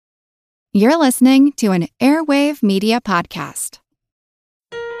You're listening to an Airwave Media Podcast.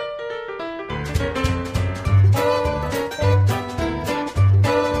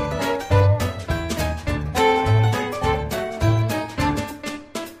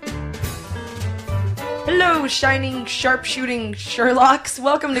 Hello, shining, sharpshooting Sherlocks.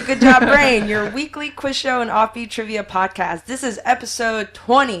 Welcome to Good Job Brain, your weekly quiz show and offbeat trivia podcast. This is episode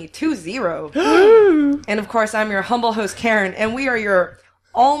 20. And of course, I'm your humble host, Karen, and we are your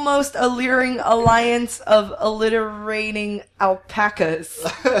almost alluring alliance of alliterating alpacas.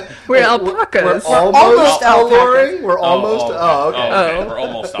 We're alpacas. We're almost alluring? We're almost. okay. Okay. We're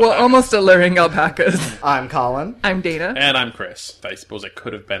almost. We're almost alluring alpacas. I'm Colin. I'm Dana. And I'm Chris. I suppose I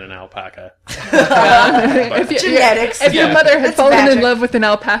could have been an alpaca. Genetics. If your mother had It's fallen magic. in love with an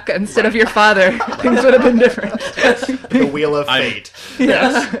alpaca instead of your father, things would have been different. The Wheel of Fate.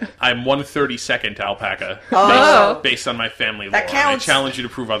 Yes. I'm 1/32nd alpaca. Oh. Based on my family That lore. counts. I challenge you to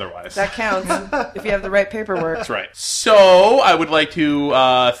prove otherwise. That counts if you have the right paperwork. That's right. So, I would like to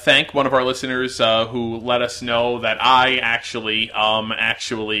thank one of our listeners who let us know that I actually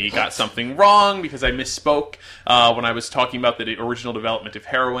got something wrong because I misspoke when I was talking about the original development of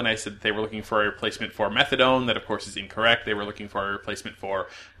heroin. I said that they were looking for a replacement for methadone. That, of course, is incorrect. They were looking for a replacement for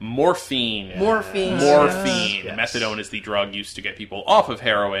morphine. Morphine. Yes. Methadone is the drug used to get people off of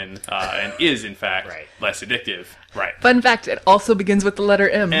heroin and is, in fact, less addictive. Right. Fun fact, it also begins with the letter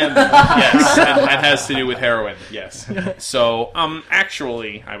M. And, yes, and has to do with heroin, yes. So,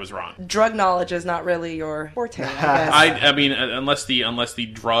 actually, I was wrong. Drug knowledge is not really your forte, I guess. I mean, unless the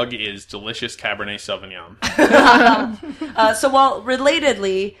drug is delicious Cabernet Sauvignon.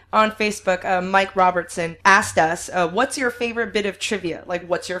 Relatedly, on Facebook, Mike Robertson asked us, what's your favorite bit of trivia? Like,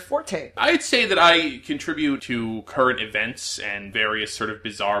 what's your forte? I'd say that I contribute to current events and various sort of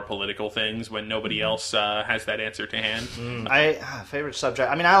bizarre political things when nobody else has that answer to hand. Favorite subject.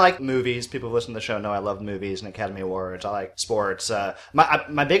 I mean, I like movies. People who listen to the show know I love movies and Academy Awards. I like sports.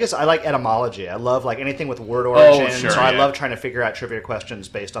 My biggest, I like etymology. I love like anything with word origin. Sure, I yeah. love trying to figure out trivia questions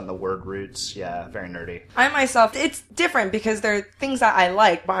based on the word roots. Yeah, very nerdy. I myself, it's different because there are things that I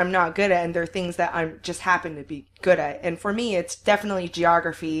like, but I'm not good at, and there are things that I'm just happen to be good at. And for me, it's definitely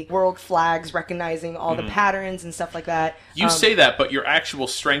geography, world flags, recognizing all the patterns and stuff like that. You say that, but your actual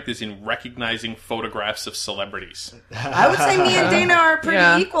strength is in recognizing photographs of celebrities. I would say me and Dana are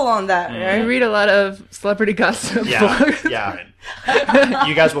pretty equal on that, I right? read a lot of celebrity gossip Yeah, blogs. yeah.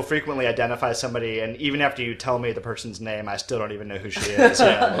 You guys will frequently identify somebody, and even after you tell me the person's name, I still don't even know who she is.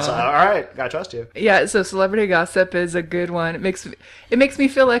 Yeah. So, all right, gotta trust you. Yeah, so celebrity gossip is a good one. It makes me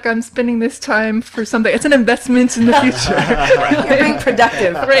feel like I'm spending this time for something. It's an investment in the future. You're being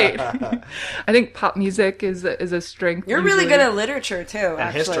productive. Right. I think pop music is a strength. You're really usually. good at literature, too, And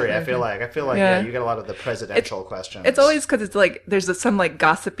actually. history, I feel like Yeah. you get a lot of the presidential questions. It's always because it's like there's some like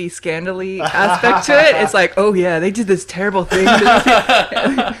gossipy, scandally aspect to it. It's like, oh yeah, they did this terrible thing.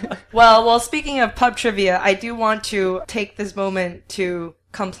 Well, speaking of pub trivia, I do want to take this moment to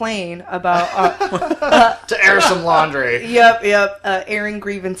complain about to air some laundry. airing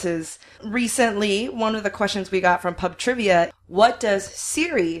grievances. Recently, one of the questions we got from pub trivia, what does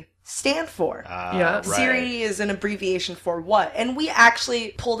Siri stand for? Yeah. Right. Siri is an abbreviation for what? And we actually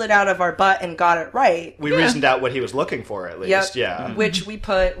pulled it out of our butt and got it right. We reasoned out what he was looking for, at least. Yeah. Which we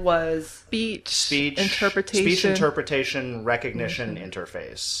put was Speech interpretation. Speech interpretation, recognition,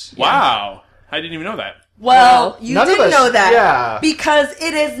 interface. Wow. I didn't even know that. well, you none of didn't us- know that yeah. because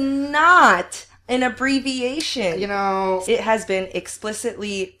it is not an abbreviation. You know, It has been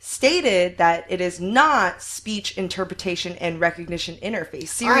explicitly stated that it is not speech interpretation and recognition interface.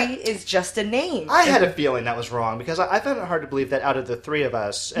 Siri is just a name. I had a feeling that was wrong because I found it hard to believe that out of the three of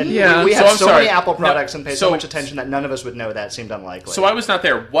us, and Yeah. we So have I'm so sorry. many Apple No, products and pay so so- much attention that none of us would know that seemed unlikely. So I was not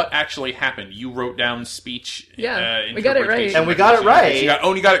there. What actually happened? You wrote down speech. Yeah, we got it right. interpretation, And we got it right.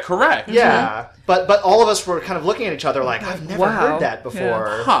 You got it correct. Yeah, but all of us were kind of looking at each other like, I've never Wow. heard that before.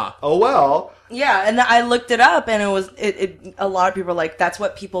 Yeah. Huh. Oh well. Yeah, and I looked it up, and a lot of people are like, that's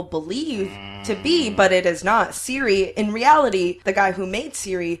what people believe to be, but it is not. Siri, in reality, the guy who made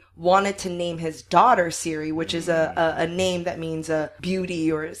Siri wanted to name his daughter Siri, which is a name that means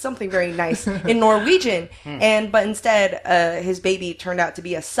beauty or something very nice in Norwegian. But instead, his baby turned out to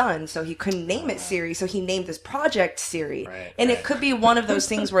be a son, so he couldn't name it Siri, so he named this project Siri. Right, and it could be one of those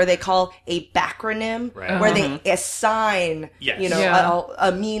things where they call a backronym, Right. where they assign, Yes.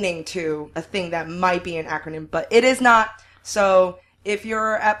 a meaning to a thing that might be an acronym, but it is not. So if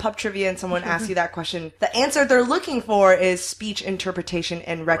you're at pub trivia and someone asks you that question, the answer they're looking for is speech interpretation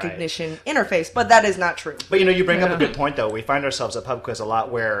and recognition interface, but that is not true. But you bring up a good point, though. We find ourselves at pub quiz a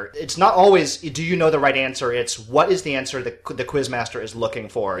lot where it's not always, do you know the right answer? It's what is the answer that the quiz master is looking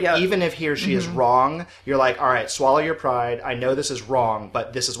for. Yep. Even if he or she is wrong, you're like, all right, swallow your pride. I know this is wrong,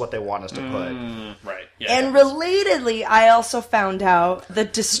 but this is what they want us to put. Right. Yeah. And relatedly, I also found out the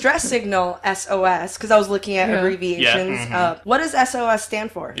distress signal SOS, because I was looking at abbreviations. What does SOS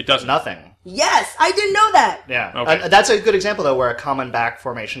stand for? It doesn't. Nothing. Yes, I didn't know that. Yeah. Okay. That's a good example, though, where a common back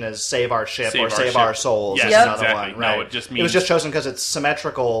formation is save our ship or save our souls. Yes, is another exactly. one. Right. No, it just was just chosen because it's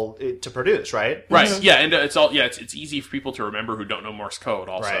symmetrical to produce, right? Right. Yeah, and it's all it's easy for people to remember who don't know Morse code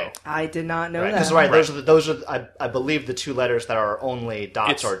also. Right. I did not know Right. that. Because those are I believe the two letters that are only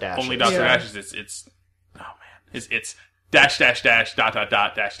dots It's or dashes. only dots or dashes. It's oh man. It's dash dash dash dot dot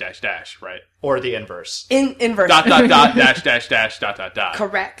dot dash dash dash, right? Or the inverse. Inverse. Dot dot dot dash dash dash dot dot dot.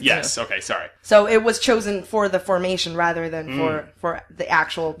 Correct. Yes. Okay. Sorry. So it was chosen for the formation rather than for the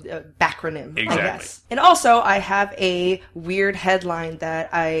actual backronym, I Exactly. guess. And also, I have a weird headline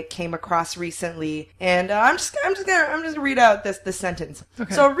that I came across recently, and I'm just gonna read out this sentence.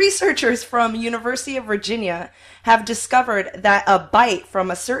 Okay. So researchers from University of Virginia have discovered that a bite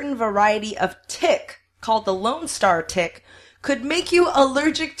from a certain variety of tick called the Lone Star tick could make you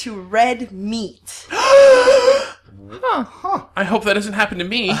allergic to red meat. I hope that doesn't happen to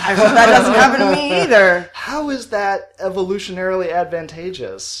me. I hope that doesn't happen to me either. How is that evolutionarily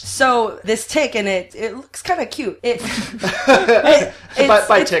advantageous? So this tick, and it looks kind of cute. By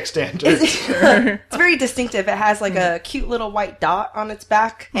tick standards. It's very distinctive. It has like a cute little white dot on its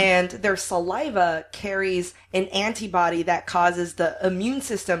back, and their saliva carries an antibody that causes the immune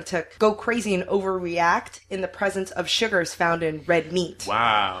system to go crazy and overreact in the presence of sugars found in red meat.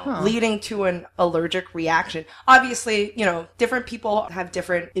 Wow. Leading to an allergic reaction. Obviously, different people have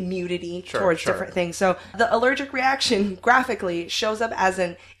different immunity towards different things. So the allergic reaction graphically shows up as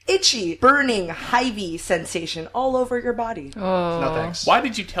an itchy, burning, hivey sensation all over your body. No thanks. Why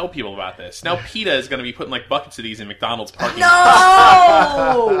did you tell people about this? Now PETA is going to be putting like buckets of these in McDonald's parking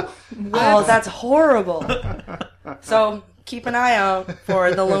No! Oh, that's horrible. So keep an eye out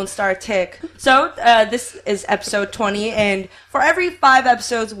for the Lone Star tick. So this is episode 20, and for every 5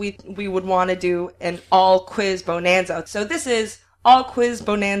 episodes, we would want to do an all quiz bonanza. So this is all quiz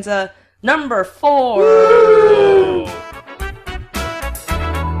bonanza number 4. Woo!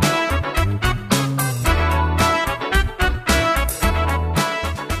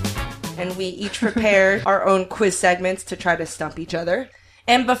 And we each prepared our own quiz segments to try to stump each other.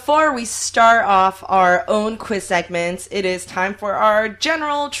 And before we start off our own quiz segments, it is time for our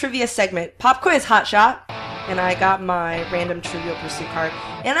general trivia segment, Pop Quiz Hot Shot. And I got my random Trivial Pursuit card.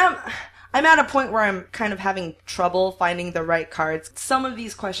 And I'm at a point where I'm kind of having trouble finding the right cards. Some of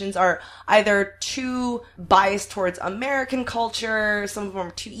these questions are either too biased towards American culture, some of them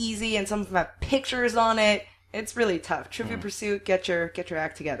are too easy, and some of them have pictures on it. It's really tough. Trivial Pursuit, get your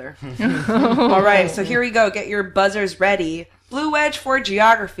act together. All right, so here we go. Get your buzzers ready. Blue Wedge for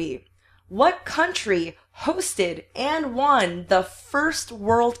geography. What country hosted and won the first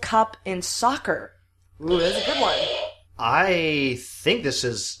World Cup in soccer? Ooh, that's a good one. I think this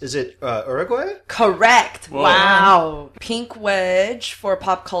is it Uruguay? Correct. Whoa. Wow. Pink Wedge for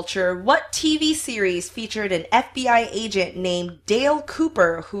pop culture. What TV series featured an FBI agent named Dale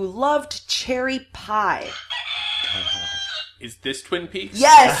Cooper who loved cherry pie? Is this Twin Peaks?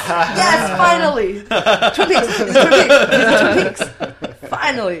 Yes! Yes, finally! Twin Peaks! It's Twin Peaks! It's Twin Peaks!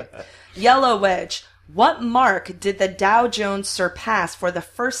 Finally! Yellow Wedge. What mark did the Dow Jones surpass for the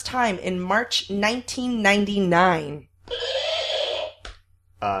first time in March 1999?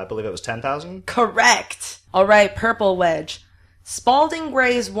 I believe it was 10,000. Correct! Alright, Purple Wedge. Spalding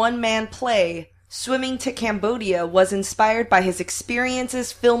Gray's one-man play, Swimming to Cambodia, was inspired by his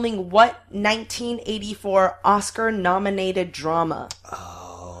experiences filming what 1984 Oscar-nominated drama?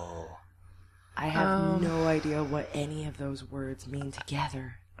 Oh. I have no idea what any of those words mean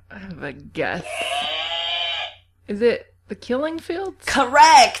together. I have a guess. Is it The Killing Fields?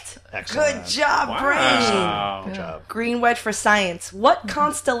 Correct! Excellent. Good job, Brain! Wow. Good job. Green Wedge for science. What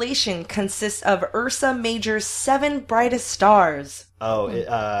constellation consists of Ursa Major's 7 brightest stars? Oh,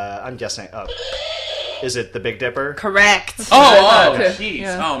 I'm guessing. Oh. Is it the Big Dipper? Correct. Oh, Okay. jeez.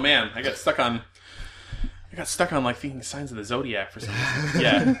 Yeah. Oh, man. I got stuck on like thinking signs of the Zodiac for some reason.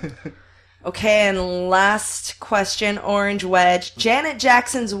 Yeah. Okay, and last question, Orange Wedge. Janet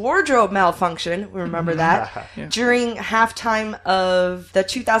Jackson's wardrobe malfunction, we remember that, during halftime of the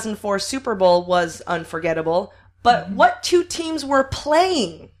 2004 Super Bowl was unforgettable. But what two teams were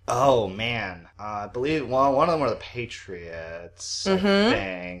playing? Oh, man. I believe one of them were the Patriots, I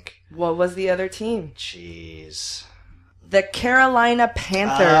think. What was the other team? Jeez. The Carolina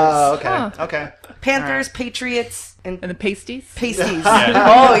Panthers. Oh, okay. Huh. Okay. Panthers, Patriots, and And the pasties? pasties.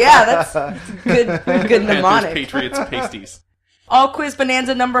 Oh, yeah, that's good Panthers, mnemonic. Patriots, pasties. All quiz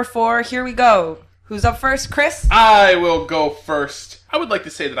bonanza number 4. Here we go. Who's up first? Chris? I will go first. I would like to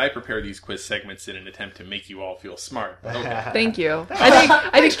say that I prepare these quiz segments in an attempt to make you all feel smart. Okay. Thank you.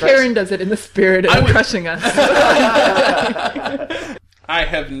 I think Karen does it in the spirit of crushing us. I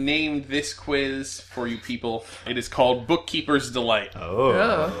have named this quiz for you people. It is called Bookkeeper's Delight.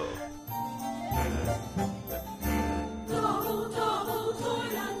 Oh. Double, double, toil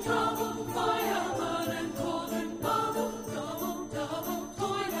and trouble, fireman and cold and bubble. Double, double,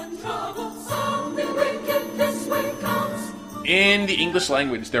 toil and trouble, something wicked this way comes. In the English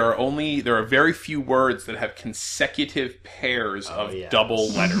language, there are very few words that have consecutive pairs of double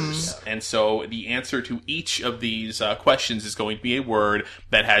letters. And so the answer to each of these questions is going to be a word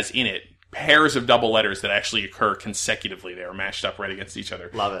that has in it pairs of double letters that actually occur consecutively. They are matched up right against each other.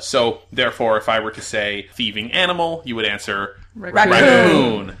 Love it. So, therefore, if I were to say thieving animal, you would answer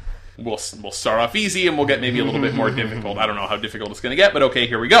Raccoon. We'll start off easy and we'll get maybe a little bit more difficult. I don't know how difficult it's going to get, but okay,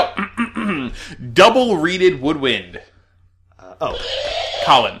 here we go. Double-reeded woodwind.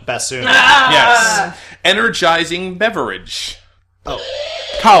 Colin. Bassoon. Yes. Energizing beverage. Oh.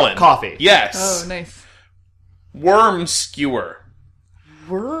 Colin. Coffee. Yes. Oh, nice. Worm skewer.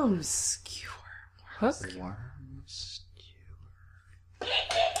 Worm skewer. Hook?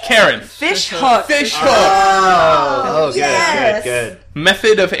 Karen. Fish hook. Fish hook. Oh, good, Yes. good.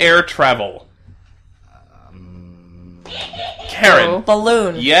 Method of air travel. Karen. Oh.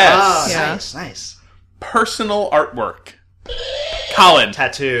 Balloon. Yes. Ah, Yeah. nice. Personal artwork. Colin.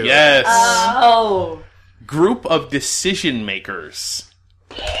 Tattoo. Yes. Oh. Group of decision makers.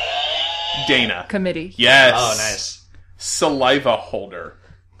 Dana. Committee. Yes. Oh, nice. Saliva holder.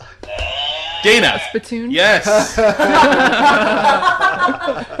 Dana. Spittoon. Yes.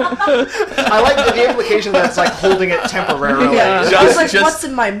 I like the implication that it's like holding it temporarily. Yeah. I was like, Just what's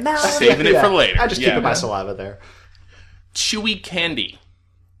in my mouth? saving it for later. I just keep my saliva there. Chewy candy.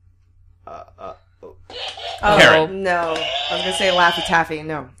 Oh, Karen. no. I was going to say Laffy Taffy.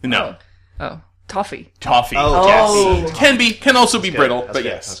 No. No. Oh, toffee. Toffee. Oh, Oh. yes. Can also be brittle, That's but good.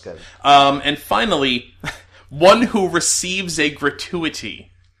 yes. That's good. And finally, one who receives a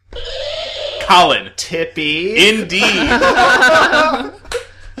gratuity. Colin. Tippy. Indeed.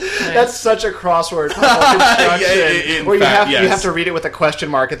 That's such a crossword puzzle construction. in where fact, you yes. have to read it with a question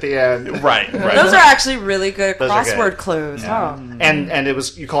mark at the end. Right. Those are actually really good Those are crossword good. clues. Huh? And it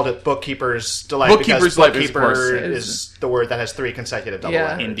was, you called it Bookkeeper's Delight Bookkeeper's because Delight, of bookkeeper course. is the word that has 3 consecutive double Yeah.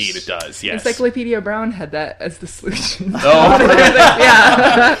 letters. Indeed, it does. Yes. Encyclopedia Brown had that as the solution. Oh,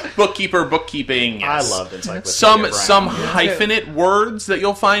 Yeah. bookkeeper, bookkeeping. I Yes. loved Encyclopedia Some Brown. hyphenate words that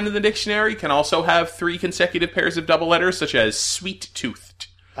you'll find in the dictionary can also have 3 consecutive pairs of double letters, such as sweet-toothed.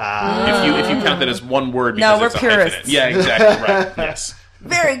 If you count that as one word, No, because we're it's a purists. hyphenate. Yeah, exactly. Right. Yes.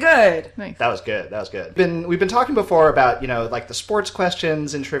 Very good. Nice. That was good. That was good. We've been talking before about, like the sports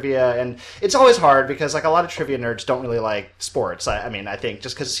questions and trivia, and it's always hard because like a lot of trivia nerds don't really like sports. I think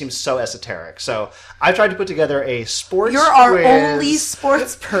just because it seems so esoteric. So I've tried to put together a sports You're our quiz, only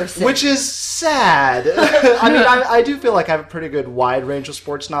sports person. which is sad. I do feel like I have a pretty good wide range of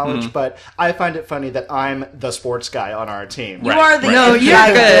sports knowledge, but I find it funny that I'm the sports guy on our team. you are the No, you're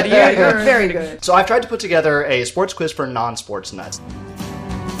guy. good. You're very good. So I've tried to put together a sports quiz for non-sports nuts.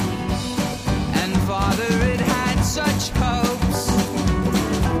 And father had had such hopes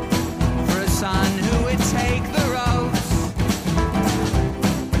for a son who would take the ropes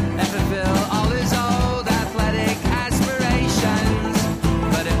and fulfill all his old athletic aspirations.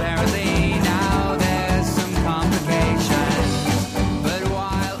 But apparently now there's some complications. But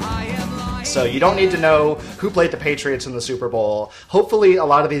while I am lying, So you don't need to know who played the Patriots in the Super Bowl. Hopefully a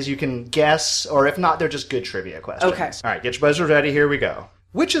lot of these you can guess, or if not, they're just good trivia questions. Okay. All right, get your buzzers ready. Here we go.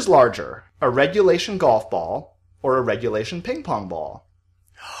 Which is larger, a regulation golf ball or a regulation ping pong ball?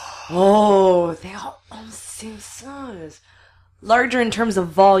 Oh, they all almost the same size. Larger in terms of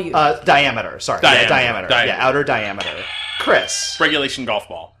volume. Diameter. Sorry. Diameter. Yeah, diameter. Diameter. Yeah, outer diameter. Chris. Regulation golf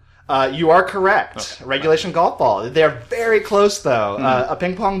ball. You are correct. Okay. Regulation golf ball. They're very close, though. A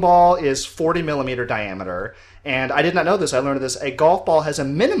ping pong ball is 40 millimeter diameter. And I did not know this. I learned this. A golf ball has a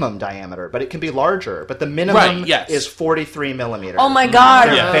minimum diameter, but it can be larger. But the minimum Right, yes. is 43 millimeters. oh my god.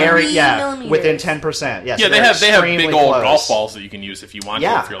 They're very, 3 within millimeters. 10%. Yes, Yeah, they they're have extremely big old close. golf balls that you can use if you want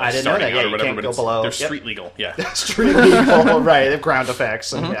Yeah, to. If you're like I didn't know starting that. out Yeah, or you whatever, can't but go below. they're Yep. street legal. Yeah. Street legal, right? They have ground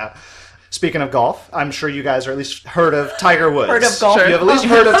effects, and yeah. Speaking of golf, I'm sure you guys are at least heard of Tiger Woods. Heard of golf? You have at least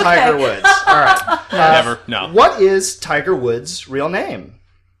heard of Tiger Woods. All right. Never. No. What is Tiger Woods' real name?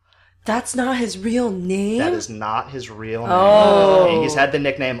 That's not his real name? That is not his real name. Oh. He's had the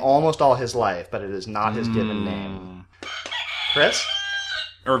nickname almost all his life, but it is not his given name. Chris?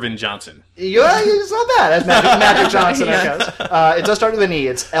 Irvin Johnson. Yeah, it's not bad. That's Magic Johnson, I guess. It does start with an E.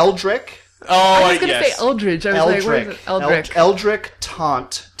 It's Eldrick. Oh, I was going to yes. say Eldridge. I was like, where's it? Eldrick. Eldrick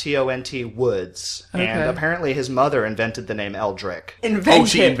Taunt, T-O-N-T, Woods. And Okay. apparently his mother invented the name Eldrick. Invented. Oh,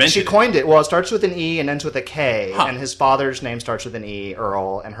 she invented She it. coined it. Well, it starts with an E and ends with a K. Huh. And his father's name starts with an E,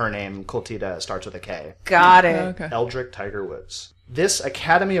 Earl, and her name, Kultida, starts with a K. Got it. Okay. Eldrick Tiger Woods. This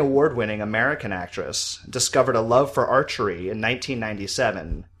Academy Award-winning American actress discovered a love for archery in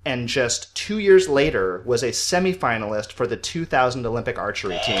 1997, and just 2 years later was a semifinalist for the 2000 Olympic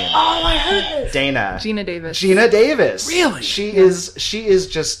archery team. Oh, I heard this. Dana. Gina Davis. Gina Davis. Really? She is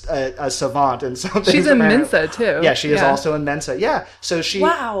just a savant in some things. She's in apparently. Mensa, too. Yeah, she is also in Mensa. Yeah, so she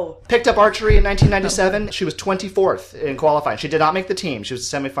Wow. picked up archery in 1997. She was 24th in qualifying. She did not make the team. She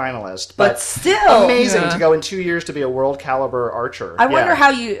was a semifinalist. But still. amazing Yeah. to go in 2 years to be a world caliber archer. I wonder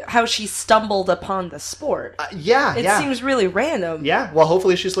Yeah. how she stumbled upon the sport. Yeah, It yeah. seems really random. Yeah, well,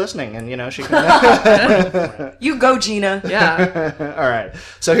 hopefully she's listening, and she can. You go, Gina. Yeah. All right.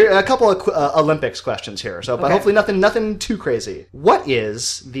 So here a couple of Olympics questions here. So, but Okay. hopefully nothing too crazy. What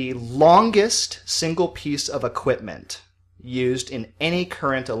is the longest single piece of equipment used in any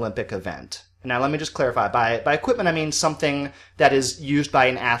current Olympic event? Now, let me just clarify. By equipment, I mean something that is used by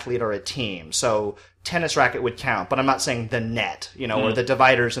an athlete or a team. So, tennis racket would count, but I'm not saying the net, or the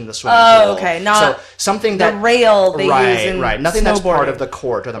dividers in the swimming pool. Oh, okay. Not so something the that rail they right, use in right. Nothing that's part snowboarding. of the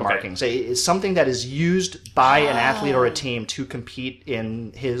court or the markings. It's something that is used by an athlete or a team to compete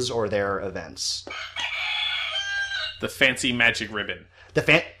in his or their events. The fancy magic ribbon.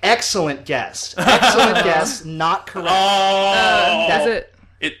 Excellent guess. Excellent guess. Not correct. Oh, Is it?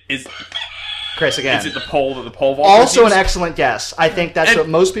 it is. Chris again. Is it the pole vault? Also was an used? excellent guess. I think that's And what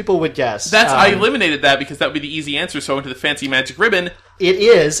most people would guess. I eliminated that because that would be the easy answer. So into the fancy magic ribbon. It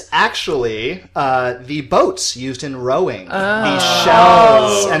is actually the boats used in rowing. The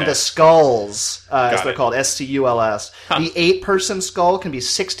shells and the skulls, as they're it. called, SCULS. The 8-person skull can be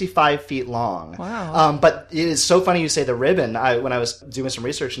 65 feet long. Wow. But it is so funny you say the ribbon. When I was doing some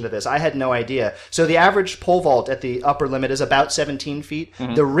research into this, I had no idea. So the average pole vault at the upper limit is about 17 feet.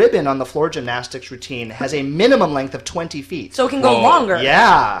 Mm-hmm. The ribbon on the floor gymnastics routine has a minimum length of 20 feet. So it can go Whoa. longer.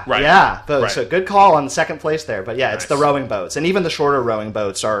 Yeah, Right. yeah. Right. So good call on the second place there. But yeah, it's the Nice. rowing boats. And even the shorter rowing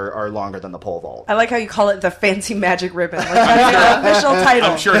boats are longer than the pole vault. I like how you call it the fancy magic ribbon. Like, that's your official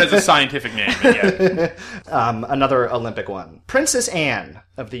title. I'm sure it has a scientific name. But yeah. Another Olympic one. Princess Anne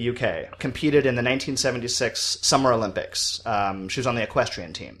of the UK competed in the 1976 Summer Olympics. She was on the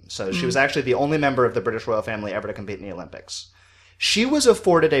equestrian team. So she was actually the only member of the British royal family ever to compete in the Olympics. She was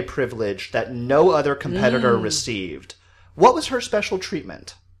afforded a privilege that no other competitor received. What was her special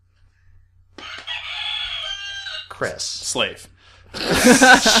treatment? Chris. Slave.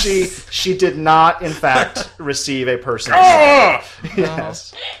 She did not, in fact, receive a personal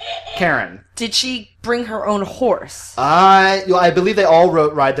Yes. Karen. Did she bring her own horse? I believe they all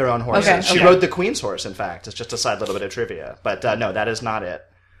ride their own horses. Okay, She okay. rode the Queen's horse, in fact. It's just a side little bit of trivia. But no, that is not it.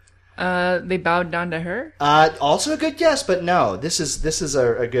 They bowed down to her? Also a good guess, but no. This is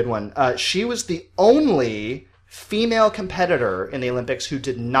a good one. She was the only female competitor in the Olympics who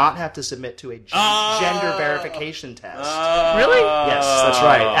did not have to submit to a gender verification test. Really? Yes, that's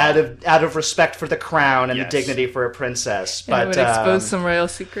right. Out of respect for the crown and Yes. the dignity for a princess. Yeah, But it would expose some royal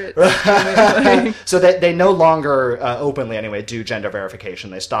secrets. so they no longer openly anyway do gender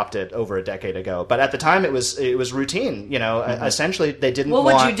verification. They stopped it over a decade ago. But at the time it was routine. Essentially they didn't. What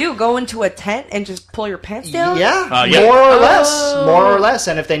want, would you do? Go into a tent and just pull your pants down? Yeah, yeah. more or less.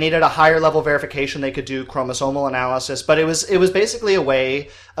 And if they needed a higher level verification, they could do chromosomal analysis. But it was basically a way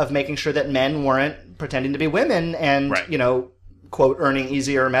of making sure that men weren't pretending to be women and Right. quote earning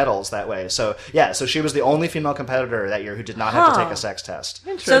easier medals that way. So yeah, so she was the only female competitor that year who did not have to take a sex test.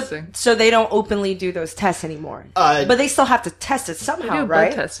 Interesting. So they don't openly do those tests anymore. But they still have to test it They somehow, do right?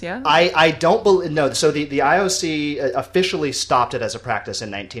 blood tests, yeah? I don't believe no. So the IOC officially stopped it as a practice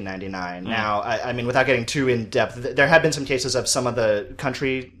in 1999. Now, I mean, without getting too in depth, there have been some cases of some of the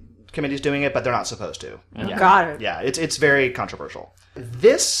country committees doing it, but they're not supposed to. Yeah. Got it. Yeah, it's very controversial.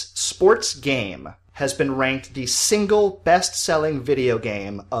 This sports game has been ranked the single best-selling video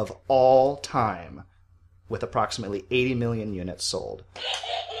game of all time, with approximately 80 million units sold.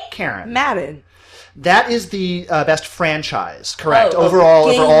 Karen. Madden. That is the best franchise, correct? Oh,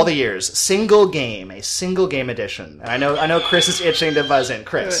 Overall, game. over all the years, a single game edition. And I know Chris is itching to buzz in.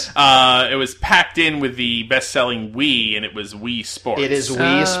 Chris, It was packed in with the best-selling Wii, and it was Wii Sports. it is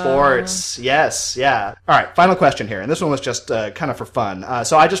Wii Sports. Yes, yeah. All right, final question here, and this one was just kind of for fun.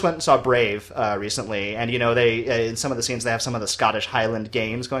 So I just went and saw Brave recently, and they in some of the scenes they have some of the Scottish Highland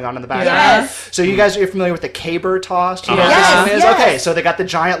games going on in the background. Yes. So you guys are familiar with the caber toss? Do you know what Yes, this one is? yes. Okay, so they got the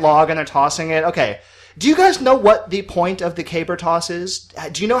giant log and they're tossing it. Okay. Do you guys know what the point of the caber toss is?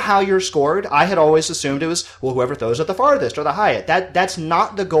 Do you know how you're scored? I had always assumed it was, well, whoever throws it the farthest or the highest. That's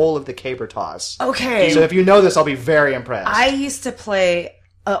not the goal of the caber toss. Okay. So if you know this, I'll be very impressed. I used to play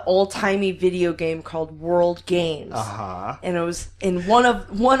an old-timey video game called World Games. Uh-huh. And it was in one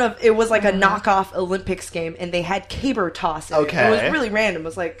of it was like a knockoff Olympics game, and they had caber toss in it. Okay. It was really random. It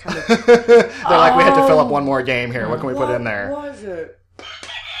was like kind of They're like, we had to fill up one more game here. What can we put in there? What was it?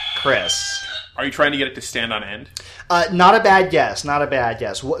 Chris. Are you trying to get it to stand on end? Not a bad guess. Not a bad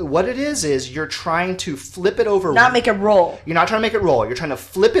guess. What it is you're trying to flip it over. Not make it roll. You're not trying to make it roll. You're trying to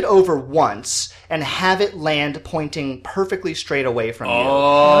flip it over once and have it land pointing perfectly straight away from you.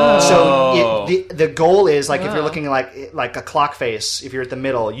 Oh. So the goal is, like, if you're looking like a clock face, if you're at the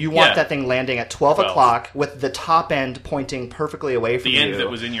middle, you want Yeah. that thing landing at 12 o'clock with the top end pointing perfectly away from The you. end that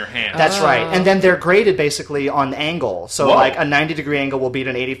was in your hand. That's right. And then they're graded basically on angle. So Whoa. like a 90-degree angle will beat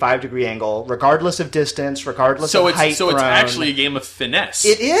an 85-degree angle, regardless of distance, regardless so of height it's thrown. actually a game of finesse.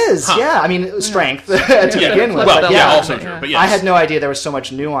 It is, yeah. I mean, strength to begin with. Well, but yeah, yeah, also true. But yes. I had no idea there was so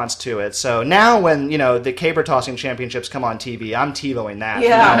much nuance to it. So now when, the caber tossing championships come on TV, I'm TiVoing that.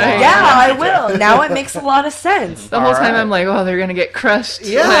 Yeah, from now on. yeah, I will. Now it makes a lot of sense. The whole time Alright. I'm like, oh, they're gonna get crushed.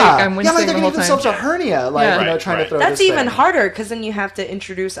 Yeah, Like, I'm wincing like they're the gonna whole give themselves time. a hernia, like Yeah. trying to Right. throw. That's this even thing. harder because then you have to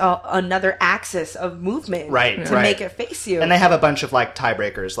introduce another axis of movement Right, to right. make it face you. And they have a bunch of like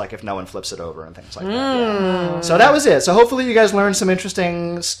tiebreakers, like if no one flips it over and things like that. Yeah. So that was it. So hopefully you guys learned some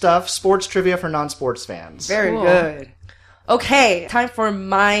interesting stuff, sports trivia for non-sports fans. Very Cool. good. Okay, time for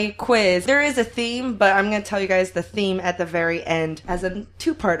my quiz. There is a theme, but I'm going to tell you guys the theme at the very end as a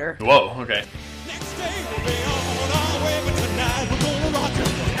two-parter. Whoa, okay. Next day we'll be on our way, but tonight we're gonna rock you.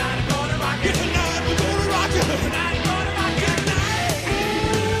 Tonight we're gonna rock you. Tonight we're gonna rock you. Tonight we're gonna rock you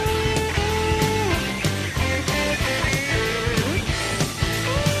tonight.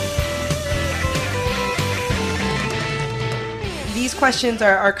 These questions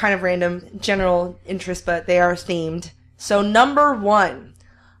are kind of random, general interest, but they are themed. So number 1.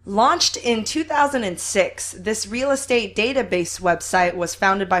 Launched in 2006, this real estate database website was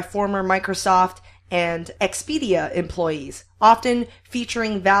founded by former Microsoft and Expedia employees, often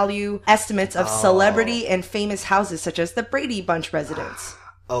featuring value estimates of celebrity and famous houses such as the Brady Bunch residence.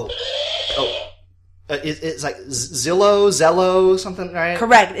 It's like Zello, something, right?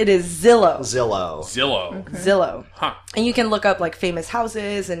 Correct, it is Zillow. Zillow. Zillow. Zillow. Huh. And you can look up like famous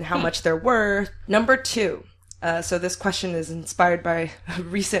houses and how much they're worth. Number 2. So this question is inspired by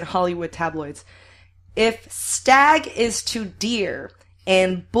recent Hollywood tabloids. If stag is to deer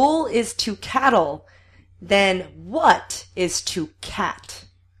and bull is to cattle, then what is to cat?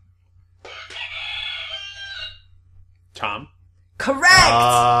 Tom.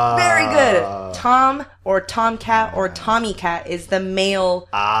 Correct! Very good. Tom or tomcat or tommy cat is the male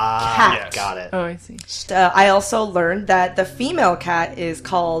cat. yes. Got it. Oh, I see. I also learned that the female cat is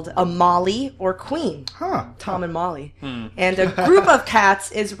called a Molly or queen. Huh. Tom and Molly. And a group of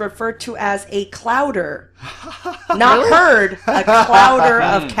cats is referred to as a clouder. Not herd, a clouder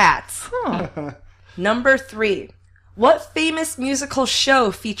of cats. Number 3. What famous musical show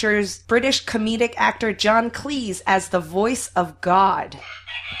features British comedic actor John Cleese as the voice of God?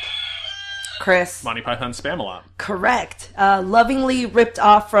 Chris. Monty Python Spamalot. Correct. Lovingly ripped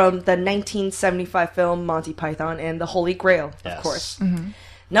off from the 1975 film Monty Python and the Holy Grail, of Yes. course.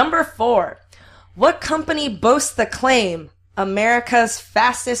 Number 4. What company boasts the claim America's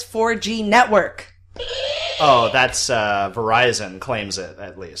fastest 4G network? Oh, that's Verizon claims it,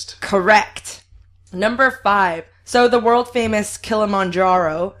 at least. Correct. Number 5. So the world famous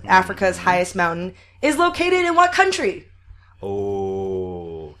Kilimanjaro, Africa's highest mountain, is located in what country?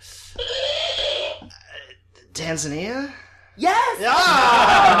 Oh. Tanzania? Yes!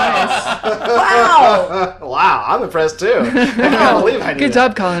 Wow! Wow, I'm impressed too. I can't believe I knew Good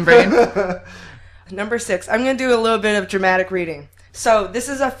that. job, Colin Brain. Number 6. I'm going to do a little bit of dramatic reading. So this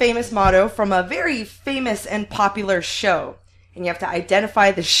is a famous motto from a very famous and popular show. And you have to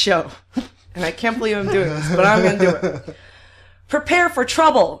identify the show. And I can't believe I'm doing this, but I'm going to do it. Prepare for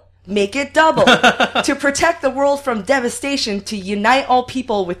trouble. Make it double. To protect the world from devastation, to unite all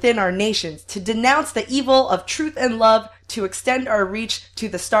people within our nations, to denounce the evil of truth and love, to extend our reach to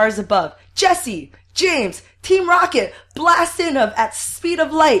the stars above. Jesse, James, Team Rocket, blast in at speed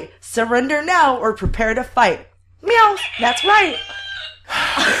of light. Surrender now or prepare to fight. Meow. That's right.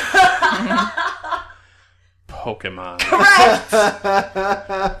 Pokemon.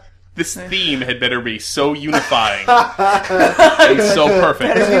 Correct. This theme had better be so unifying. It's so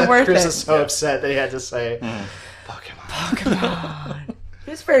perfect. Better be worth Chris it. is so upset that he had to say Pokemon. It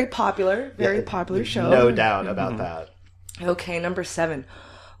was very popular. Very popular show. No doubt about that. Okay, number 7.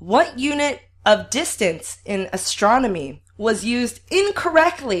 What unit of distance in astronomy was used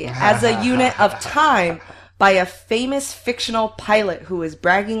incorrectly as a unit of time by a famous fictional pilot who was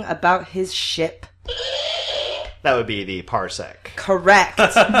bragging about his ship? That would be the parsec. Correct.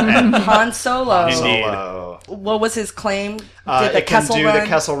 Han Solo. Indeed. Solo. What was his claim? Did the It can Kessel do Run? the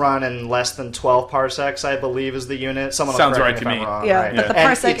Kessel Run in less than 12 parsecs, I believe, is the unit. Someone will Sounds correct right me to if me. I'm wrong. Yeah, Right. but the And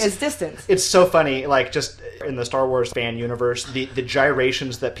parsec it's- is distance. It's so funny, like, just in the Star Wars fan universe, the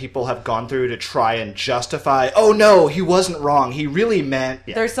gyrations that people have gone through to try and justify, oh no, he wasn't wrong, he really meant...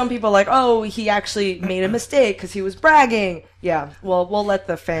 Yeah. There's some people like, oh, he actually made a mistake because he was bragging. Yeah, well, we'll let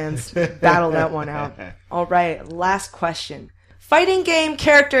the fans battle that one out. All right, last question. Fighting game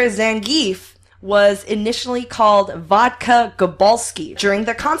character Zangief was initially called Vodka Gabalski during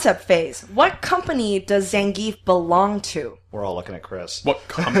the concept phase. What company does Zangief belong to? We're all looking at Chris. What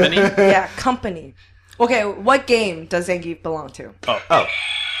company? Yeah, company. Okay, what game does Zangief belong to? Oh,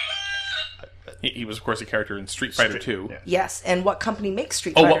 He was, of course, a character in Street Fighter 2. yeah. Yes, and what company makes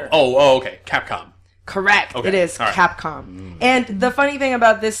Street Oh, Fighter? okay. Capcom. Correct. Okay, It is all right. Capcom. And the funny thing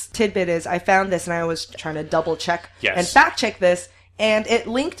about this tidbit is I found this and I was trying to double check Yes. and fact check this. And it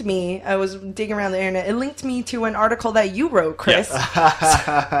linked me, I was digging around the internet, it linked me to an article that you wrote, Chris. So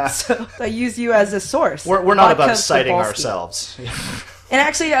I use you as a source. we're not Vodka about citing Gabalski. ourselves. And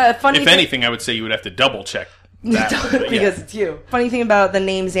actually, a funny If thing, anything, I would say you would have to double check that. but because yeah. it's you. Funny thing about the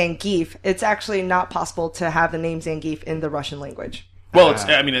name Zangief, it's actually not possible to have the name Zangief in the Russian language. Well,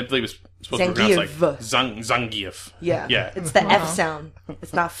 I believe it's supposed to be Zangief. pronounced like Zangief. Yeah. Yeah. It's the F sound.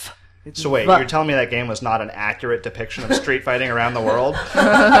 It's not F. It's So wait, V. you're telling me that game was not an accurate depiction of street fighting around the world?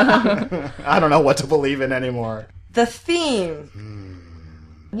 I don't know what to believe in anymore. The theme.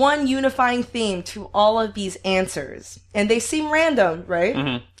 One unifying theme to all of these answers. And they seem random, right?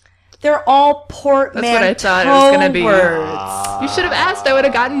 Mm-hmm. They're all portmanteau That's what I thought it was gonna be. words. You should have asked. I would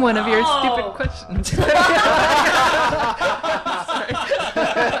have gotten one of your stupid questions.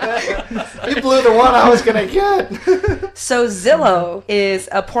 You blew the one I was going to get. So Zillow is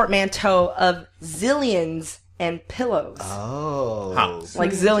a portmanteau of zillions and pillows. Oh. Huh.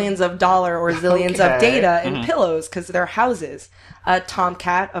 Like zillions of dollar or zillions of Okay. data and pillows because they're houses.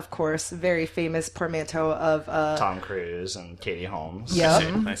 Tomcat, of course, very famous portmanteau of Tom Cruise and Katie Holmes.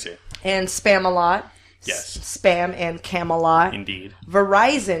 Yep. I see. And Spamalot. Yes. Spam and Camelot. Indeed.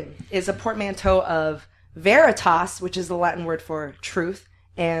 Verizon is a portmanteau of Veritas, which is the Latin word for truth,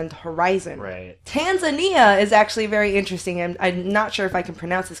 and horizon. Right. Tanzania is actually very interesting, and I'm not sure if I can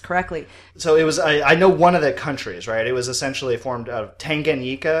pronounce this correctly. So it was, I know one of the countries, right? It was essentially formed of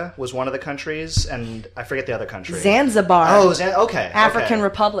Tanganyika was one of the countries, and I forget the other country. Zanzibar. Oh, okay. African okay.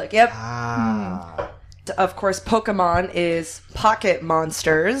 Republic. Yep. Ah. Of course, Pokemon is Pocket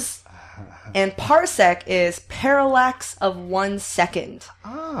Monsters. And Parsec is parallax of 1 second.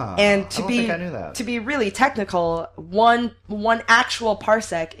 Ah. And I to don't be think I knew that. to be really technical, one actual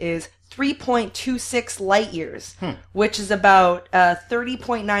parsec is 3.26 light years, which is about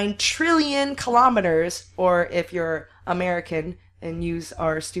 30.9 trillion kilometers, or if you're American and use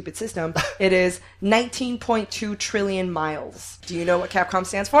our stupid system, it is 19.2 trillion miles. Do you know what Capcom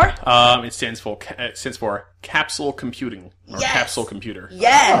stands for? It stands for capsule computing or Yes. capsule computer.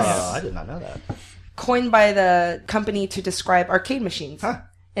 Yes! Oh, I did not know that. Coined by the company to describe arcade machines.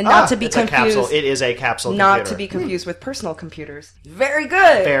 And not to be it's a confused. capsule. It is a capsule Not computer. to be confused with personal computers. Very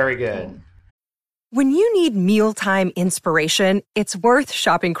good. Very good. When you need mealtime inspiration, it's worth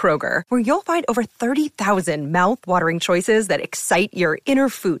shopping Kroger, where you'll find over 30,000 mouth-watering choices that excite your inner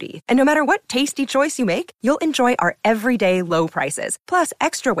foodie. And no matter what tasty choice you make, you'll enjoy our everyday low prices, plus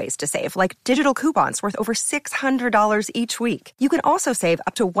extra ways to save, like digital coupons worth over $600 each week. You can also save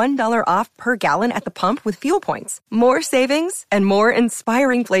up to $1 off per gallon at the pump with fuel points. More savings and more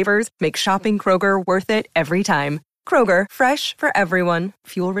inspiring flavors make shopping Kroger worth it every time. Kroger, fresh for everyone.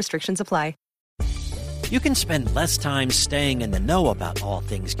 Fuel restrictions apply. You can spend less time staying in the know about all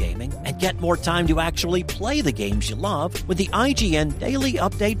things gaming and get more time to actually play the games you love with the IGN Daily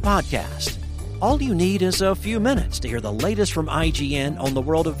Update podcast. All you need is a few minutes to hear the latest from IGN on the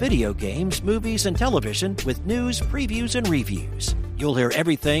world of video games, movies, and television with news, previews, and reviews. You'll hear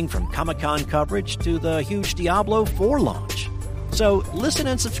everything from Comic-Con coverage to the huge Diablo 4 launch. So listen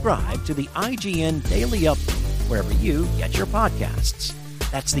and subscribe to the IGN Daily Update wherever you get your podcasts.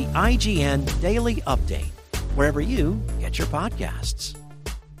 That's the IGN Daily Update wherever you get your podcasts.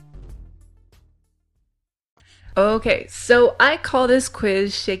 Okay, so I call this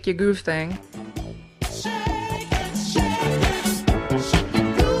quiz Shake Your Groove Thing.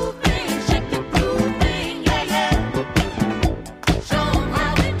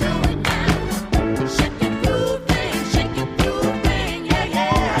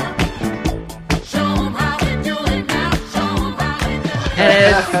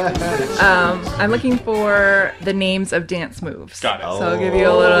 And I'm looking for the names of dance moves. Got it. So I'll give you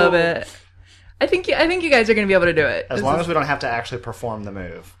a little bit. I think you guys are going to be able to do it. As long as we don't have to actually perform the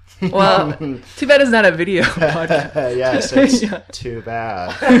move. Well, too bad it's not a video podcast. Yes, it's Yeah. too bad.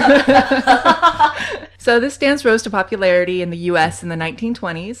 So this dance rose to popularity in the U.S. in the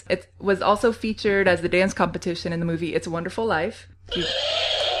 1920s. It was also featured as the dance competition in the movie It's a Wonderful Life.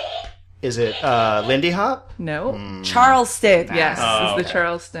 Is it Lindy Hop? No. Charleston. Yes, Oh, it's the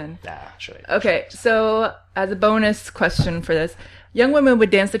Charleston. Nah, sure. Okay, so as a bonus question for this, young women would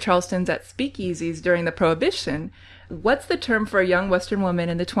dance the Charlestons at speakeasies during the Prohibition. What's the term for a young Western woman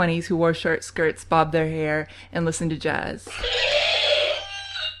in the 20s who wore short skirts, bobbed their hair, and listened to jazz?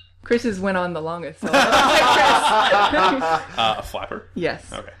 Chris's went on the longest. So A flapper?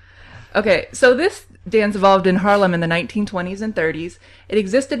 yes. Okay. Okay, so this dance evolved in Harlem in the 1920s and 30s. It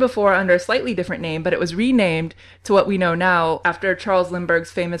existed before under a slightly different name, but it was renamed to what we know now after Charles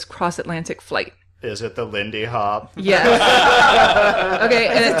Lindbergh's famous cross-Atlantic flight. Is it the Lindy Hop? Yes. Okay,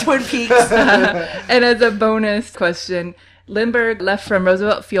 and Twin Peaks. And as a bonus question, Lindbergh left from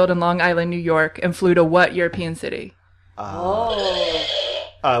Roosevelt Field in Long Island, New York, and flew to what European city?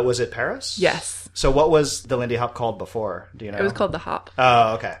 Was it Paris? Yes. So what was the Lindy Hop called before? Do you know? It was called the Hop.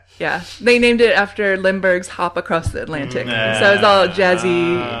 Oh, okay. Yeah. They named it after Lindbergh's hop across the Atlantic. So it was all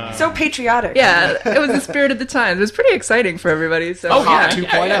jazzy. So patriotic. Yeah, it was the spirit of the times. It was pretty exciting for everybody. So Oh, yeah. yeah.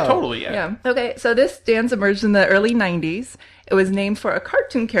 2.0. Yeah, totally, yeah. Yeah. Okay, so this dance emerged in the early 90s. It was named for a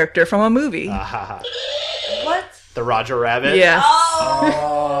cartoon character from a movie. What? The Roger Rabbit? Yes.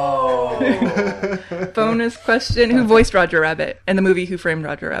 Oh. Bonus question. Who voiced Roger Rabbit in the movie Who Framed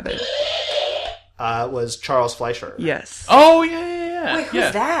Roger Rabbit? Was Charles Fleischer. Yes. Oh, yeah. Wait, who's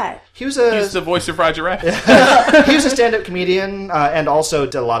yeah. that? He was a He's the voice of Roger Rabbit. he was a stand-up comedian and also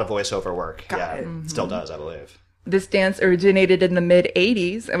did a lot of voiceover work. Still does, I believe. This dance originated in the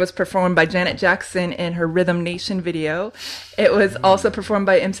mid-'80s and was performed by Janet Jackson in her Rhythm Nation video. It was also performed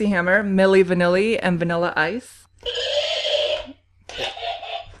by MC Hammer, Milli Vanilli, and Vanilla Ice.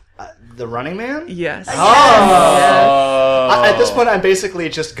 The Running Man? Yes. At this point, I'm basically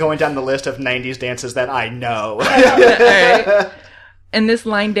just going down the list of 90s dances that I know. All right. In this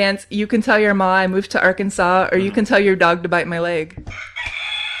line dance, you can tell your ma I moved to Arkansas, or you can tell your dog to bite my leg.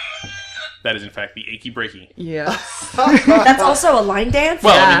 That is, in fact, the Achy Breaky. Yes. That's also a line dance?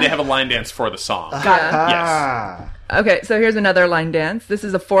 Well, I Yeah. mean, they have a line dance for the song. Yeah. Yes. Okay, so here's another line dance. This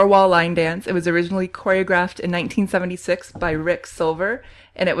is a 4-wall line dance. It was originally choreographed in 1976 by Rick Silver,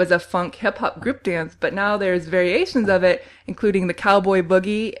 and it was a funk hip-hop group dance, but now there's variations of it, including the cowboy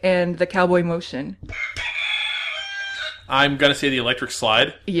boogie and the cowboy motion. I'm going to say the Electric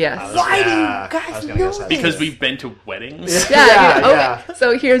Slide Yes. Why do I you was guys gonna know guess that. this? because we've been to weddings. Yeah, Yeah, okay.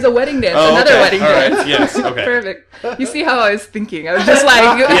 So here's a wedding dance, Oh, another okay. wedding All right. dance. Yes, okay. Perfect. You see how I was thinking. I was just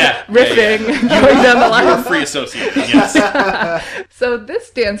like Yeah, riffing, going down the You were line. free associating, yes. So this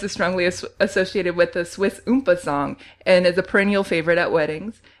dance is strongly associated with the Swiss Oompa song and is a perennial favorite at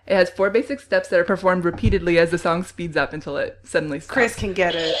weddings. It has 4 basic steps that are performed repeatedly as the song speeds up until it suddenly stops. Chris can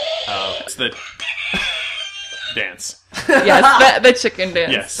get it. It's the dance. Yes, the chicken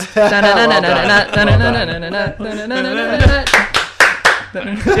dance. Yes. Okay,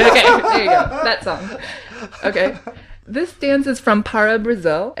 there you go. That song. Okay. This dance is from Para,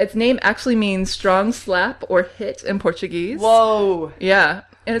 Brazil. Its name actually means strong slap or hit in Portuguese. Whoa. Yeah.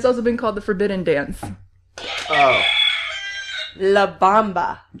 And it's also been called the forbidden dance. Oh. La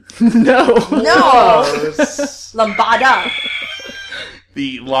Bamba. No. No. Lambada.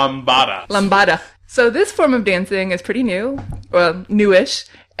 The Lambada. Lambada. So this form of dancing is pretty new, well, newish,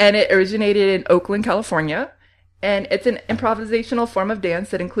 and it originated in Oakland, California. And it's an improvisational form of dance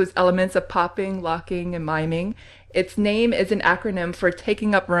that includes elements of popping, locking, and miming. Its name is an acronym for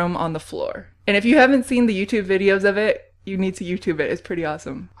taking up room on the floor. And if you haven't seen the YouTube videos of it, you need to YouTube it. It's pretty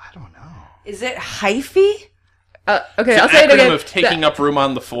awesome. I don't know. Is it hyphy? Okay, The I'll say it acronym again. of taking up room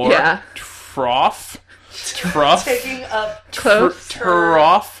on the floor. Yeah. Trough. Trough. Taking up Close.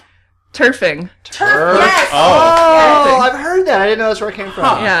 Trough. Turfing. Yes. Oh, I've heard that. I didn't know that's where it came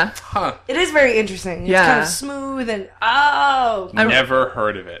from. Yeah. It is very interesting. It's Yeah. kind of smooth and Never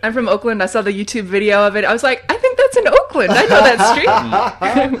heard of it. I'm from Oakland. I saw the YouTube video of it. I was like, I think that's in Oakland. I know that street.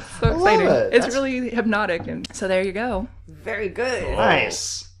 It's so exciting. it. It's That's- really hypnotic. And so there you go. very good.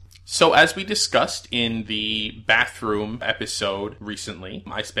 Nice. So, as we discussed in the bathroom episode recently,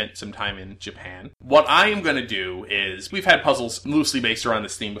 I spent some time in Japan. What I am going to do is, we've had puzzles loosely based around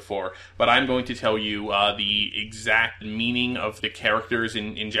this theme before, but I'm going to tell you the exact meaning of the characters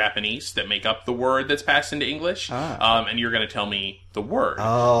in Japanese that make up the word that's passed into English, and you're going to tell me the word.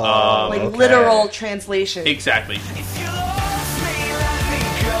 Like literal translation. Exactly. If you lost me, let me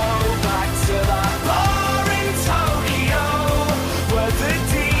go back to that bar in Tokyo, where the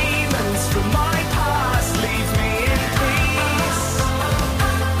demons from my past leave me in peace.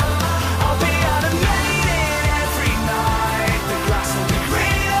 I'll be animated every night. The grass will be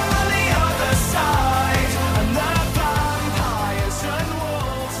greener on the other side, and the vampires and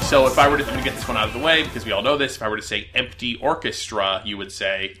wolves. So if I were to, I'm going to get this one out of the way because we all know this. If I were to say empty orchestra, you would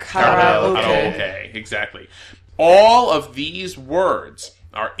say Karaoke. karaoke. Exactly. All of these words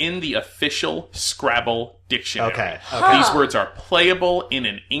are in the official Scrabble dictionary. Okay. These words are playable in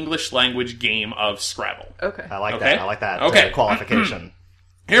an English language game of Scrabble. Okay. I like Okay. that. I like that. Okay. Qualification.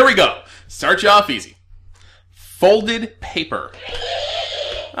 Here we go. Start you off easy. Folded paper.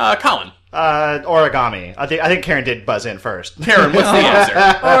 Colin. Origami. I think Karen did buzz in first. Karen, what's the answer?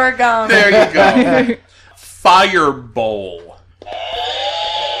 Origami. There you go. Fire bowl.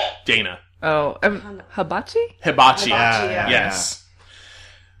 Dana. Oh, hibachi? Hibachi. Yeah. Yes.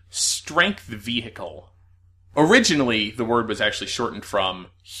 Strength vehicle. Originally, the word was actually shortened from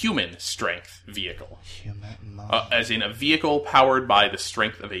human strength vehicle. As in a vehicle powered by the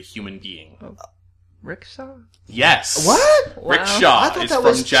strength of a human being. Rickshaw? Yes. What? Rickshaw I thought is that from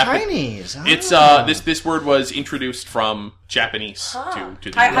was Japan. Chinese. It's this word was introduced from Japanese to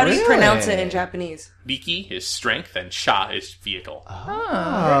the How do you Really? pronounce it in Japanese? Riki is strength and sha is vehicle.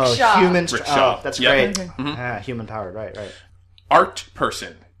 Oh, Rickshaw. human. Rickshaw. Oh, that's Yep. great. Yeah, human powered. Right. Art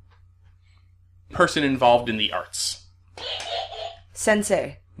person. Person involved in the arts.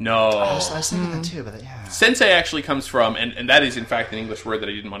 Sensei. No. I was thinking that too, but yeah. Sensei actually comes from, and that is in fact an English word that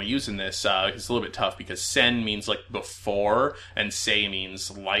I didn't want to use in this. It's a little bit tough because sen means like before, and sei means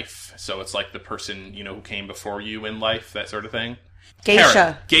life. So it's like the person, who came before you in life, that sort of thing. Geisha.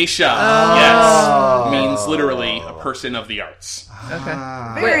 Karen. Geisha. Yes. Means literally a person of the arts.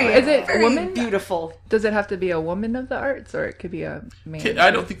 Okay. Very, Wait, is it very woman? beautiful. Does it have to be a woman of the arts, or it could be a man? I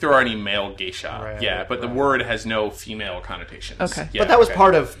don't think there are any male geisha. Right, but the word has no female connotations. Okay. Yeah, But that was okay.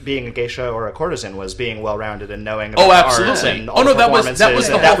 part of being a geisha or a courtesan, was being well-rounded and knowing about Oh, the arts absolutely. and all Oh, no, the that was the performances,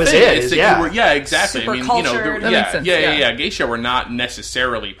 whole and that thing. was it. It's that Yeah. you were, exactly. Super I mean, cultured. That makes sense, yeah. Geisha were not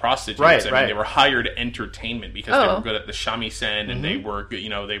necessarily prostitutes. Right, I mean, right. they were hired entertainment because they Oh. were good at the shamisen and they were,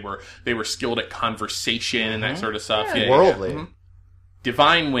 they were skilled at conversation and that sort of stuff. Yeah, Worldly.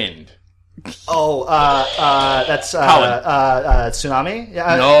 Divine wind. Oh, that's Colin. tsunami.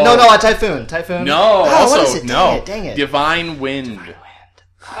 Yeah, No. a typhoon. Typhoon. No, Oh, also what is it? no. Dang it. Divine wind.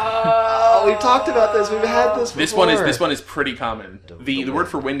 Oh, we've talked about this. We've had this. This before. one is pretty common. The word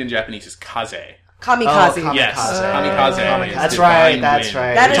for wind in Japanese is kaze. Kamikaze. Oh, Yes, Kamikaze. kamikaze. is That's divine right. That's wind.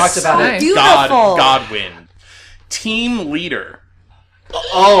 right. That we is talked about so it. beautiful. God wind. Team leader.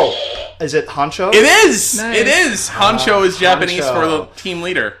 Oh, is it Hancho? It is. Nice. It is. Hancho is Japanese Hancho. for the team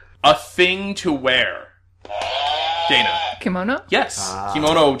leader. A thing to wear. Dana. Kimono? Yes.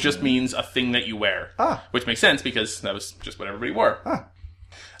 Kimono just means a thing that you wear. Ah. Which makes sense because that was just what everybody wore.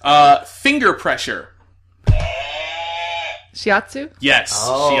 Finger pressure. Shiatsu? Yes.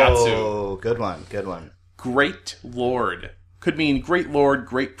 Shiatsu. Oh, good one. Good one. Great Lord. Could mean great lord,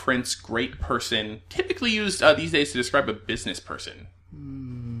 great prince, great person. Typically used these days to describe a business person.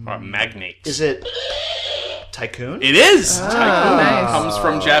 Or a magnate. Is it tycoon? It is! Tycoon nice. comes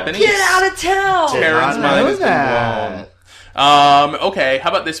from Japanese. Get out of town. Did Karen's not mind know has been that. blown. Okay, how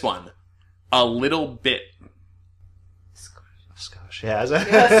about this one? A little bit. Gosh, yeah. Is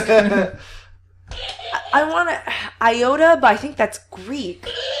it? I want to iota, but I think that's Greek.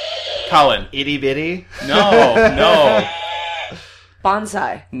 Colin. Itty bitty. No.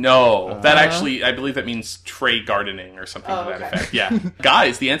 Bonsai. No. That actually, I believe that means tray gardening or something to that okay. effect. Yeah.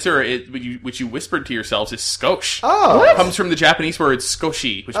 Guys, the answer, which you whispered to yourselves, is skosh. Oh. It comes from the Japanese word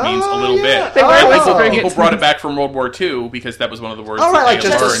skoshi, which means a little yeah. bit. They were And always people, whispering it people to brought me. it back from World War II because that was one of the words Oh, that right, like they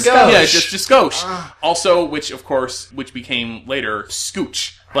just a learned. skosh. Yeah, just skosh. Also, which became later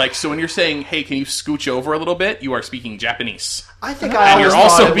scooch, Like, so when you're saying, hey, can you scooch over a little bit, you are speaking Japanese. I think And I you're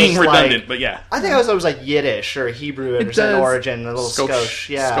always thought also it being was redundant, like, but yeah. I think I was always like Yiddish or Hebrew in does. origin, a little skosh.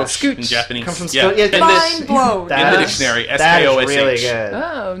 Yeah. Skosh in Japanese. Comes from yeah. Skosh. Yeah, In Mind this- blown. in the That's- dictionary, that is SKOSH. really good.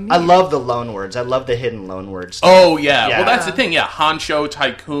 Oh, neat. I love the loan words. I love the hidden loan words. Oh, yeah. Yeah. Well, that's the thing. Yeah. Hancho,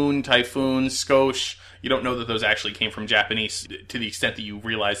 tycoon, typhoon, skosh. You don't know that those actually came from Japanese to the extent that you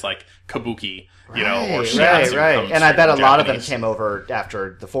realize, like, kabuki, you know, or shiatsu right. comes And I bet a from lot of them Japanese. came over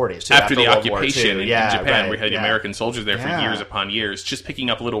after the 40s, too. After the World War occupation II. in Yeah, Japan, right, we had yeah. American soldiers there for Yeah. years upon years, just picking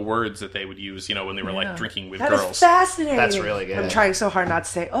up little words that they would use, you know, when they were like drinking with That is girls. fascinating. That's really good. I'm trying so hard not to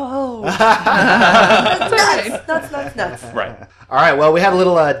say, oh. Right. nuts. Right. All right, well, we had a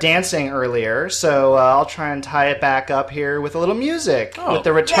little dancing earlier, so I'll try and tie it back up here with a little music, with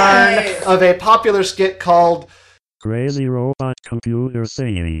the return Yay! of a popular skit called Crazy Robot Computer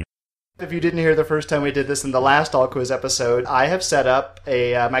Singing. If you didn't hear the first time we did this in the last All Quiz episode, I have set up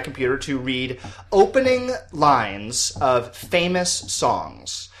my computer to read opening lines of famous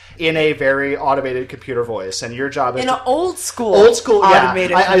songs in a very automated computer voice, and your job is In to... an old school I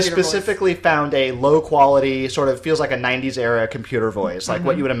automated computer voice. specifically found a low quality, sort of feels like a 90s era computer voice, like Mm-hmm.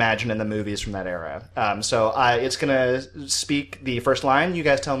 what you would imagine in the movies from that era. So it's going to speak the first line. You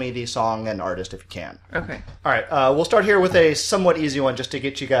guys tell me the song and artist if you can. Okay. All right, we'll start here with a somewhat easy one just to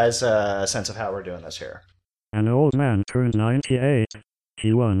get you guys a sense of how we're doing this here. An old man turned 98.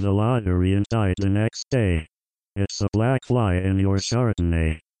 He won the lottery and died the next day. It's a black fly in your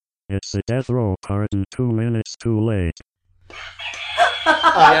Chardonnay. It's a death row pardon 2 minutes too late.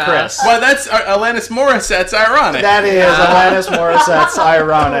 Chris. Well, that's Alanis Morissette's ironic. That is Alanis Morissette's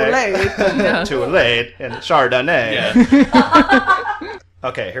ironic. Yeah. Too late in Chardonnay. Yeah.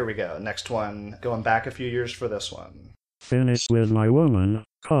 Okay, here we go. Next one. Going back a few years for this one. Finished with my woman,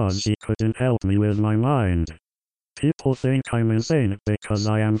 cause she couldn't help me with my mind. People think I'm insane because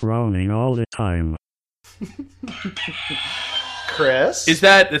I am frowning all the time. Chris?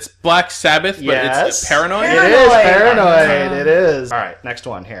 It's Black Sabbath, but Yes. it's Paranoid? It is Paranoid. It is. All right, next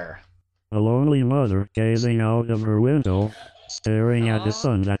one here. A lonely mother gazing out of her window, staring at the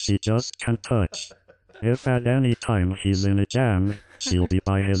sun that she just can't touch. If at any time he's in a jam, she'll be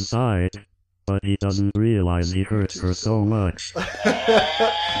by his side. But he doesn't realize he hurts her so much.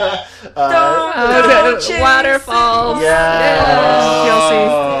 Don't chase Waterfalls.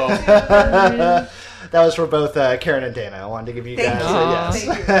 Yeah. That was for both Karen and Dana. I wanted to give you Thank guys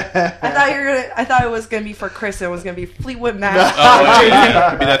you. a yes. Thank you. I thought it was gonna be for Chris and it was gonna be Fleetwood Mac. Oh, yeah.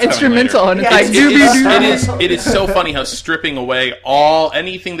 Maybe that's coming Instrumental, later. and it's Yeah, like it's- It is so funny how stripping away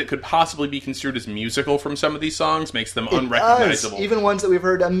anything that could possibly be construed as musical from some of these songs makes them unrecognizable. Even ones that we've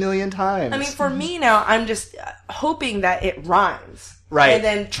heard a million times. I mean, for me now, I'm just hoping that it rhymes. Right. And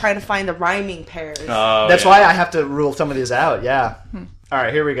then trying to find the rhyming pairs. That's why I have to rule some of these out. Yeah. All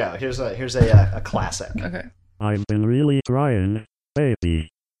right, here we go. Here's a classic. Okay. I've been really trying, baby.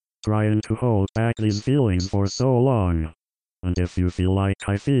 Trying to hold back these feelings for so long. And if you feel like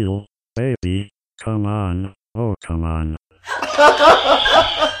I feel, baby, come on. Oh, come on.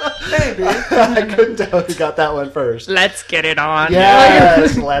 Baby. I couldn't tell who got that one first. Let's get it on.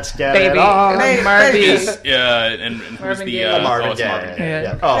 Yes, let's get Baby. it on. Baby. Marvin. Is, and who's Marvin the... Gaye. Marvin it's Gaye. Marvin Gaye.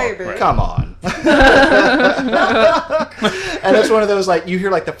 Yeah. Oh, Baby. come on. And that's one of those, like, you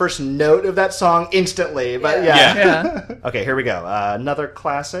hear, like, the first note of that song instantly. But, yeah. Yeah. Okay, here we go. Another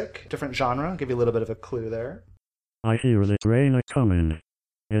classic, different genre. I'll give you a little bit of a clue there. I hear the train a-comin'.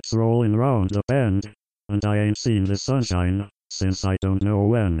 It's rolling round the bend. And I ain't seen the sunshine since I don't know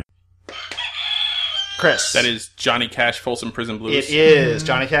when. Chris. That is Johnny Cash, Folsom Prison Blues. It is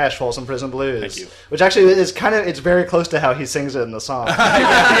Johnny Cash, Folsom Prison Blues. Thank you. Which actually is it's very close to how he sings it in the song.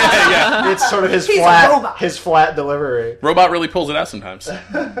 yeah. It's sort of his He's a robot. flat delivery. Robot really pulls it out sometimes.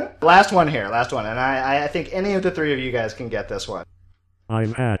 Last one here, and I think any of the three of you guys can get this one.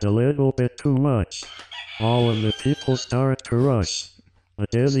 I've had a little bit too much. All of the people start to rush. A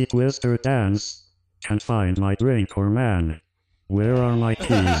dizzy twister dance. Can't find my drink or man. Where are my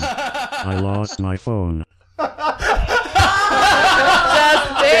keys? I lost my phone. Just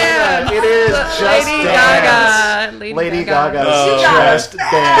Dance. It is Just Lady Dance. Gaga. Lady Gaga's She got Just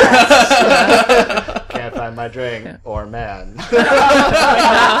Dance. Can't find my drink or man.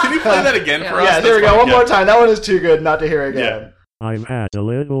 Can you play that again for us? Yeah, there we That's go. fine. One more time. That one is too good not to hear again. I've had a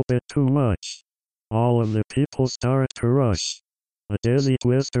little bit too much. All of the people start to rush. A dizzy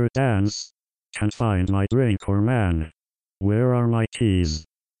twister dance. Can't find my drink or man. Where are my keys?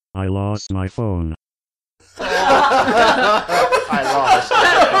 I lost my phone. I lost.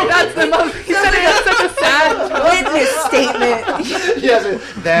 That's the most. He said it in such a sad. Witness statement. Yes.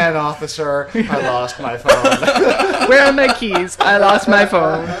 Then, officer, I lost my phone. Where are my keys? I lost my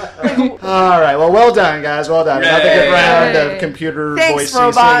phone. All right. Well done, guys. Well done. Another good round of computer Thanks, voice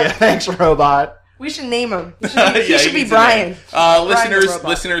robot. ceasing. Thanks, robot. We should name him. He Yeah, should he be needs a Brian. name. Brian the robot.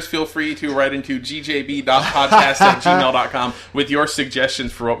 Listeners, feel free to write into gjb.podcast@gmail.com with your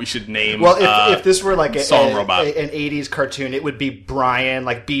suggestions for what we should name. Well, if this were like Song Robot. an 80s cartoon, it would be Brian,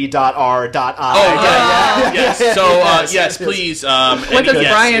 like B.R.I. Yes. So, yes, please. What does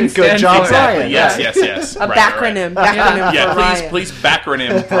Brian Good stand job, for? Brian. Yes. A Right, backronym. right. Backronym Yeah, for Ryan. please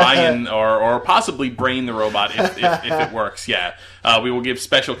backronym Brian or possibly Brain the Robot if it works. Yeah. We will give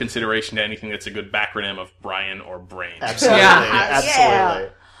special consideration to anything that's a good backronym of Brian or Brain. Absolutely. Yeah. Absolutely.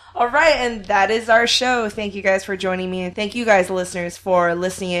 All right, and that is our show. Thank you guys for joining me, and thank you guys, listeners, for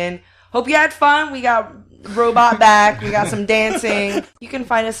listening in. Hope you had fun. We got Robot back. We got some dancing. You can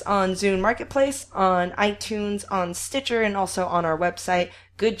find us on Zune Marketplace, on iTunes, on Stitcher, and also on our website,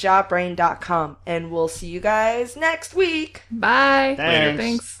 goodjobbrain.com. And we'll see you guys next week. Bye. Thanks.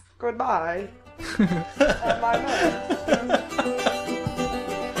 Thanks. Goodbye. On my mind.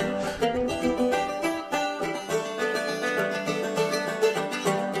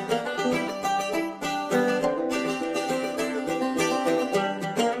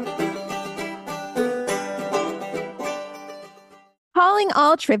 Calling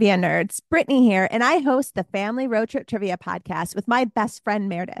all trivia nerds, Brittany here, and I host the Family Road Trip Trivia Podcast with my best friend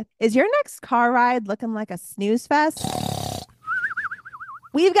Meredith. Is your next car ride looking like a snooze fest?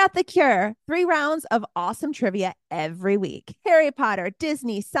 We've got the cure. 3 rounds of awesome trivia every week. Harry Potter,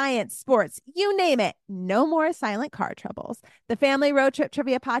 Disney, science, sports, you name it. No more silent car troubles. The Family Road Trip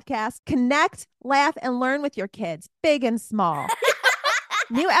Trivia Podcast. Connect, laugh, and learn with your kids, big and small.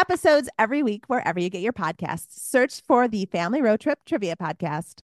 New episodes every week wherever you get your podcasts. Search for the Family Road Trip Trivia Podcast.